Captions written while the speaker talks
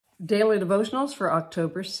Daily Devotionals for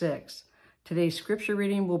October 6th. Today's scripture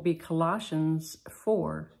reading will be Colossians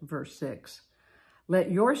 4, verse 6.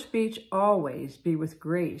 Let your speech always be with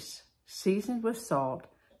grace, seasoned with salt,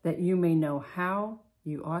 that you may know how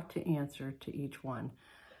you ought to answer to each one.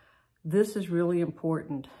 This is really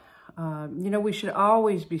important. We should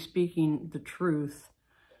always be speaking the truth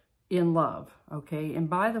in love, okay? And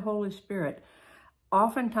by the Holy Spirit.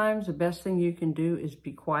 Oftentimes, the best thing you can do is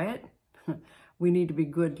be quiet. We need to be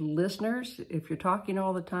good listeners. If you're talking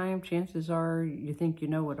all the time, chances are you think you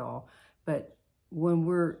know it all. But when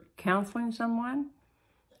we're counseling someone,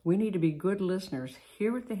 we need to be good listeners.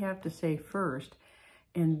 Hear what they have to say first,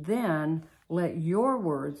 and then let your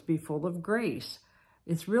words be full of grace.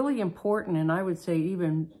 It's really important, and I would say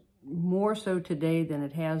even more so today than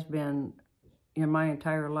it has been in my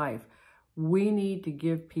entire life. We need to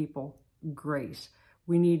give people grace.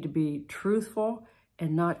 We need to be truthful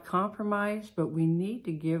and not compromise, but we need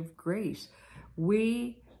to give grace.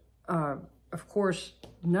 Of course,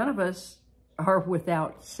 none of us are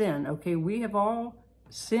without sin, okay? We have all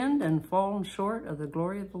sinned and fallen short of the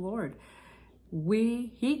glory of the Lord.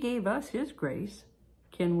 He gave us his grace.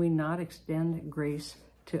 Can we not extend grace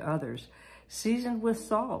to others? Seasoned with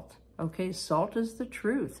salt, okay? Salt is the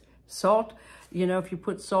truth. Salt, if you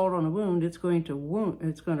put salt on a wound, it's going to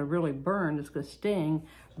really burn, it's going to sting,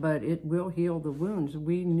 but it will heal the wounds.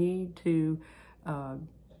 We need to, and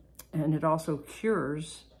it also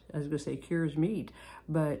cures, I was going to say cures meat,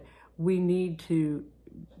 but we need to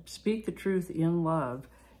speak the truth in love.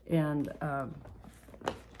 And,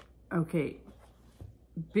 okay,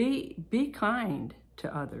 be kind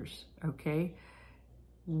to others, okay?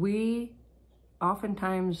 We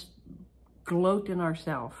oftentimes gloat in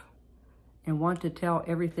ourselves and want to tell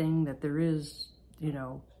everything that there is,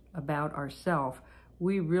 about ourselves.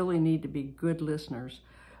 We really need to be good listeners.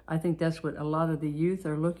 I think that's what a lot of the youth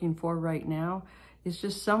are looking for right now. It's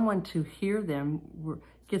just someone to hear them.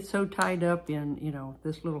 Get so tied up in,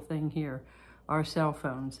 this little thing here, our cell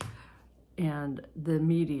phones and the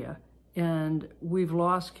media. And we've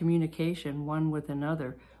lost communication one with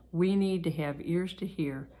another. We need to have ears to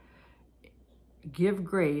hear. Give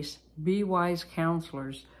grace. Be wise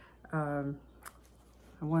counselors. I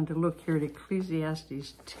wanted to look here at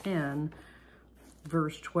Ecclesiastes 10,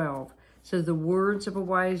 verse 12. It says, the words of a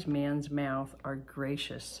wise man's mouth are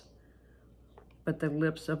gracious, but the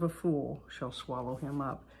lips of a fool shall swallow him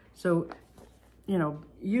up. So,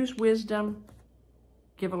 use wisdom,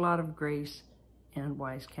 give a lot of grace, and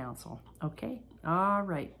wise counsel. Okay? All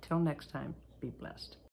right. Till next time, be blessed.